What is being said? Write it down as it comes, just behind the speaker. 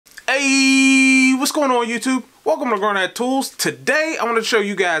Hey, what's going on YouTube? Welcome to Garnett-Tools. Today I want to show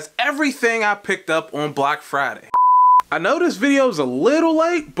you guys everything I picked up on Black Friday. I know this video is a little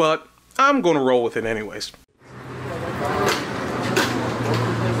late, but I'm going to roll with it anyways.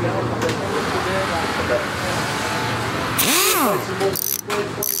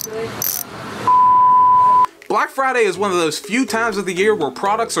 Black Friday is one of those few times of the year where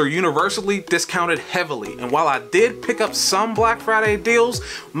products are universally discounted heavily. And while I did pick up some Black Friday deals,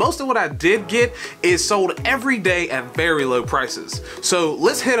 most of what I did get is sold every day at very low prices. So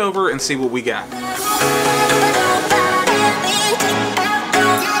let's head over and see what we got.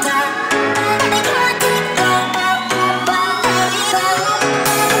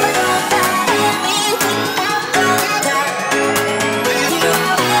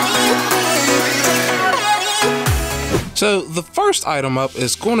 So the first item up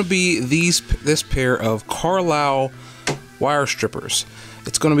is going to be this pair of Carlisle wire strippers.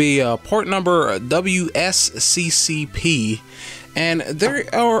 It's going to be part number WSCCP, and they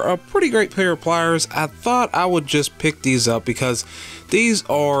are a pretty great pair of pliers. I thought I would just pick these up because these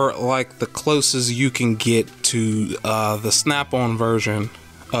are like the closest you can get to the snap-on version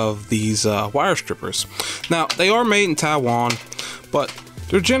of these wire strippers. Now they are made in Taiwan, but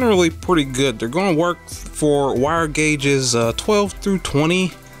they're generally pretty good. They're going to work for wire gauges 12 through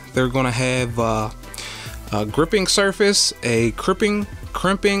 20. They're going to have a gripping surface, a crimping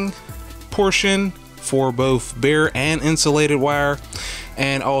portion for both bare and insulated wire,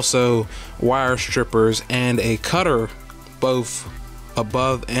 and also wire strippers and a cutter both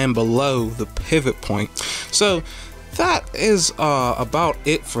above and below the pivot point. So that is about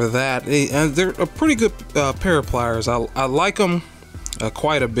it for that. They're a pretty good pair of pliers. I like them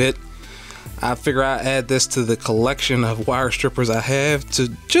quite a bit. I figure I add this to the collection of wire strippers I have to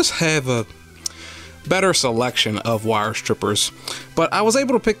just have a better selection of wire strippers. But I was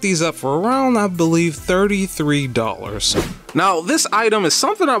able to pick these up for around, I believe, $33. Now this item is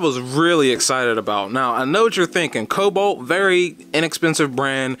something I was really excited about. Now I know what you're thinking, Kobalt, very inexpensive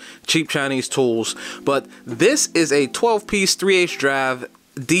brand, cheap Chinese tools, but this is a 12-piece 3/8 drive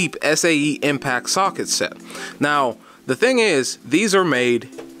deep SAE impact socket set. Now the thing is, these are made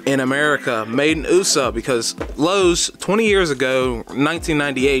in America, made in USA, because Lowe's 20 years ago,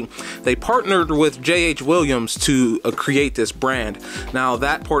 1998, they partnered with J.H. Williams to create this brand. Now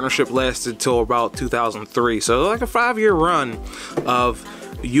that partnership lasted till about 2003, so like a 5-year run of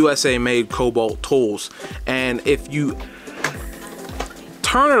USA made Kobalt tools. And if you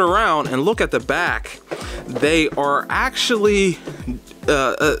turn it around and look at the back, they are actually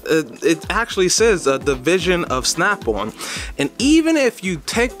it actually says a division of Snap-on, and even if you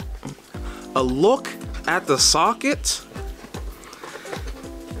take a look at the socket,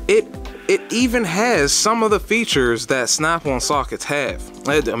 it even has some of the features that Snap-on sockets have.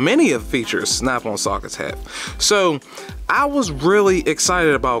 Many of the features Snap-on sockets have. So I was really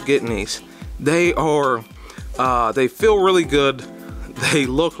excited about getting these. They are they feel really good, they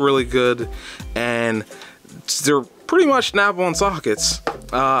look really good, and they're pretty much Snap-on sockets.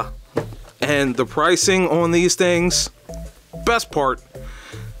 And the pricing on these things, best part,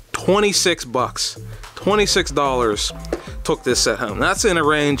 26 bucks, $26 took this set home. That's in a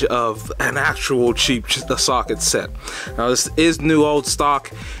range of an actual cheap socket set. Now this is new old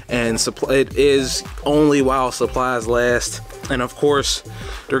stock, and it is only while supplies last, and of course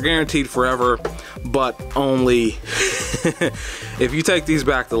they're guaranteed forever, but only if you take these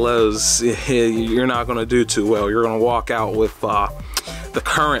back to Lowe's, you're not going to do too well. You're going to walk out with what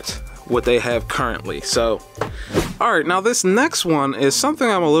they have currently. So alright, now this next one is something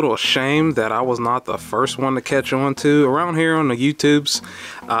I'm a little ashamed that I was not the first one to catch on to around here on the YouTubes.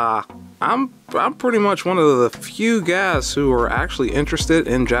 I'm pretty much one of the few guys who are actually interested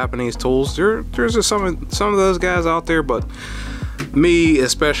in Japanese tools. There's just some of those guys out there, but me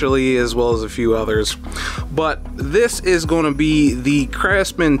especially, as well as a few others. But this is going to be the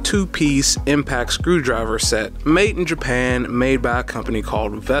Craftsman 2-piece impact screwdriver set, made in Japan, made by a company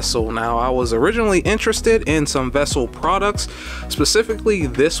called Vessel. Now I was originally interested in some Vessel products, specifically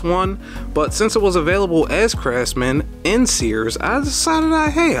this one, but since it was available as Craftsman in Sears, I decided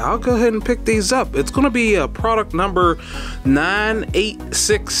hey, I'll go ahead and pick these up. It's going to be a product number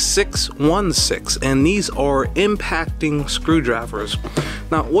 986616, and these are impacting screwdrivers.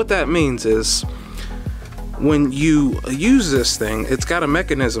 Now what that means is, when you use this thing, it's got a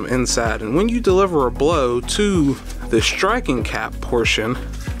mechanism inside, and when you deliver a blow to the striking cap portion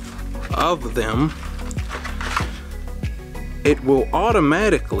of them, it will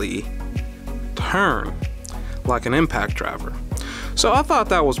automatically turn like an impact driver. So I thought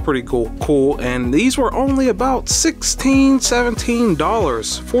that was pretty cool, and these were only about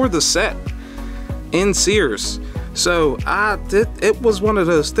 $16-17 for the set in Sears. So it was one of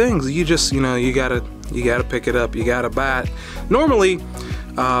those things, you just, you gotta pick it up, you gotta buy it. Normally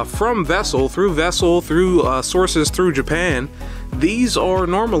from vessel through sources through Japan, these are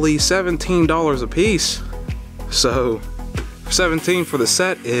normally $17 a piece. So $17 for the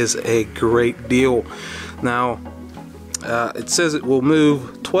set is a great deal. Now it says it will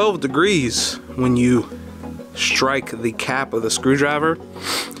move 12 degrees when you strike the cap of the screwdriver,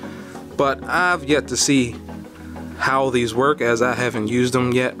 but I've yet to see how these work, as I haven't used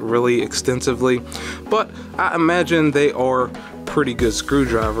them yet really extensively, but I imagine they are pretty good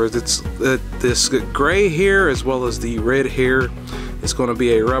screwdrivers. It's this gray here as well as the red here is going to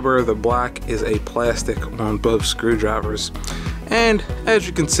be a rubber, the black is a plastic on both screwdrivers, and as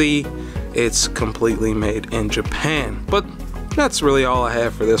you can see, it's completely made in Japan. But that's really all I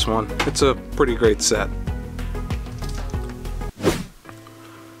have for this one. It's a pretty great set.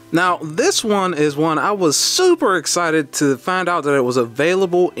 Now this one is one I was super excited to find out that it was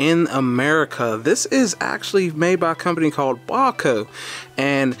available in America. This is actually made by a company called Baco,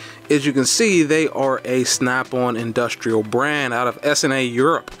 and as you can see, they are a snap-on industrial brand out of S&A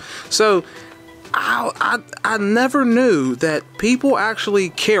Europe. So I never knew that people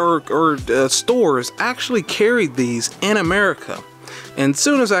actually stores actually carried these in America, and as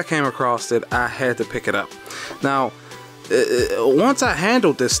soon as I came across it, I had to pick it up. Now once I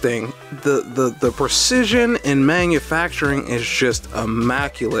handled this thing, the precision in manufacturing is just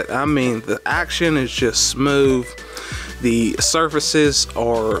immaculate. I mean, the action is just smooth. The surfaces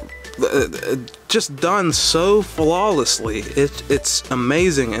are just done so flawlessly. It's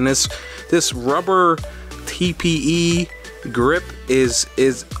amazing, and this rubber TPE grip is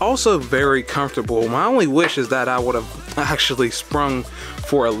also very comfortable. My only wish is that I would have actually sprung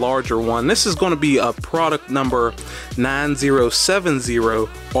for a larger one. This is going to be a product number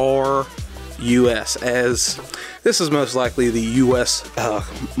 9070RUS, as this is most likely the US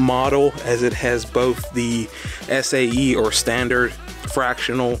model, as it has both the SAE or standard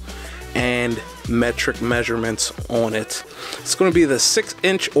fractional and metric measurements on it. It's going to be the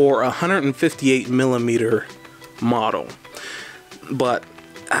 6-inch or 158mm model, but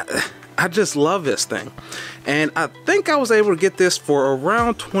I just love this thing, and I think I was able to get this for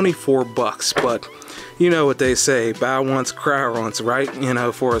around 24 bucks, but you know what they say, buy once, cry once, right?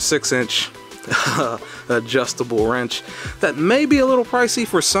 For a 6-inch adjustable wrench. That may be a little pricey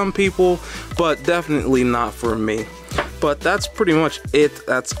for some people, but definitely not for me. But that's pretty much it.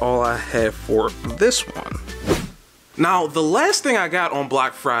 That's all I have for this one. Now, the last thing I got on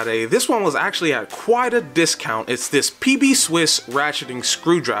Black Friday, this one was actually at quite a discount. It's this PB Swiss ratcheting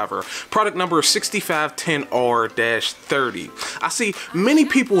screwdriver, product number 6510R-30. I see many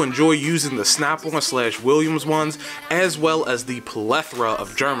people enjoy using the Snap-on/Williams ones, as well as the plethora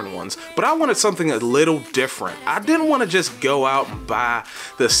of German ones, but I wanted something a little different. I didn't want to just go out and buy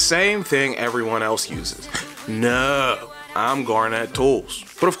the same thing everyone else uses. No, I'm Garnett-Tools.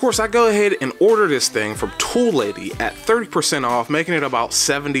 But of course, I go ahead and order this thing from Tool Lady at 30% off, making it about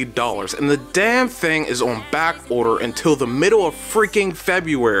 $70. And the damn thing is on back order until the middle of freaking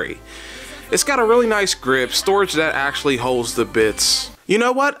February. It's got a really nice grip, storage that actually holds the bits. You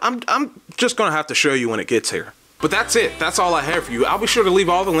know what? I'm just gonna have to show you when it gets here. But that's it. That's all I have for you. I'll be sure to leave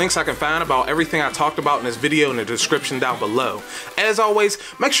all the links I can find about everything I talked about in this video in the description down below. As always,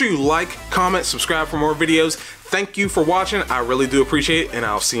 make sure you like, comment, subscribe for more videos. Thank you for watching. I really do appreciate it, and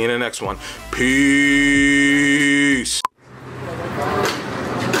I'll see you in the next one. Peace.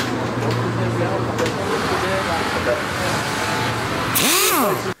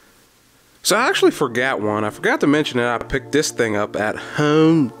 So I actually forgot one. I forgot to mention that I picked this thing up at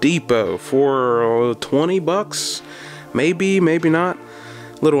Home Depot for 20 bucks. Maybe, maybe not.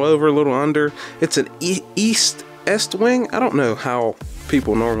 A little over, a little under. It's an East Wing. I don't know how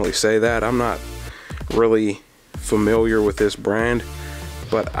people normally say that. I'm not really familiar with this brand,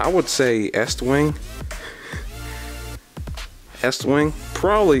 but I would say Estwing. Estwing,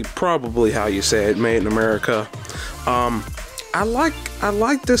 probably how you say it, made in America. I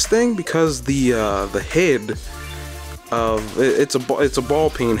like this thing because the head of it's a ball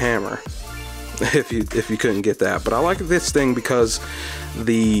peen hammer. If you couldn't get that, but I like this thing because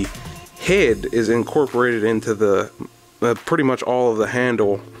the head is incorporated into the pretty much all of the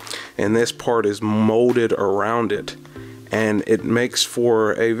handle, and this part is molded around it, and it makes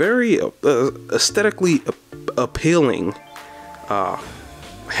for a very aesthetically appealing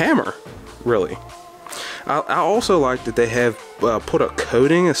hammer, really. I also like that they have put a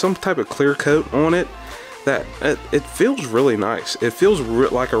coating, some type of clear coat on it, that it feels really nice. It feels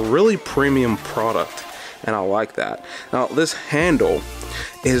like a really premium product, and I like that. Now this handle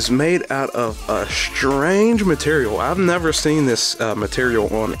is made out of a strange material. I've never seen this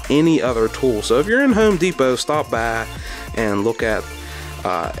material on any other tool. So if you're in Home Depot, stop by and look at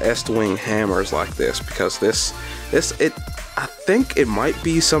Estwing hammers like this, because I think it might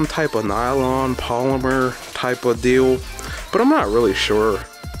be some type of nylon polymer type of deal, but I'm not really sure.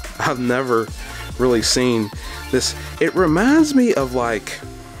 I've never really seen this. It reminds me of, like,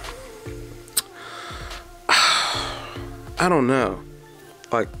 I don't know,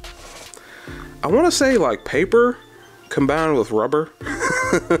 like, I want to say like paper combined with rubber.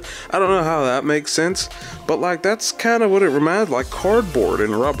 I don't know how that makes sense, but like that's kind of what it reminds, like cardboard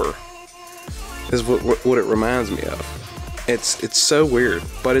and rubber is what it reminds me of. It's so weird,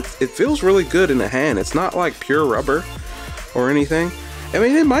 but it feels really good in the hand. It's not like pure rubber or anything. I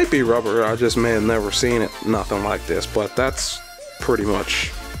mean, it might be rubber, I just may have never seen it, nothing like this, but that's pretty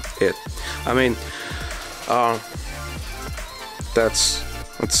much it. I mean, that's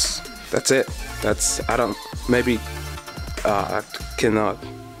it. I don't, maybe I can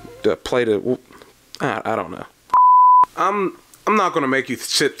play the, I don't know. I'm not gonna make you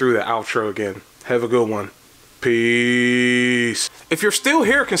sit through the outro again. Have a good one. Peace. If you're still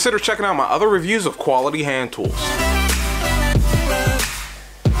here, consider checking out my other reviews of quality hand tools.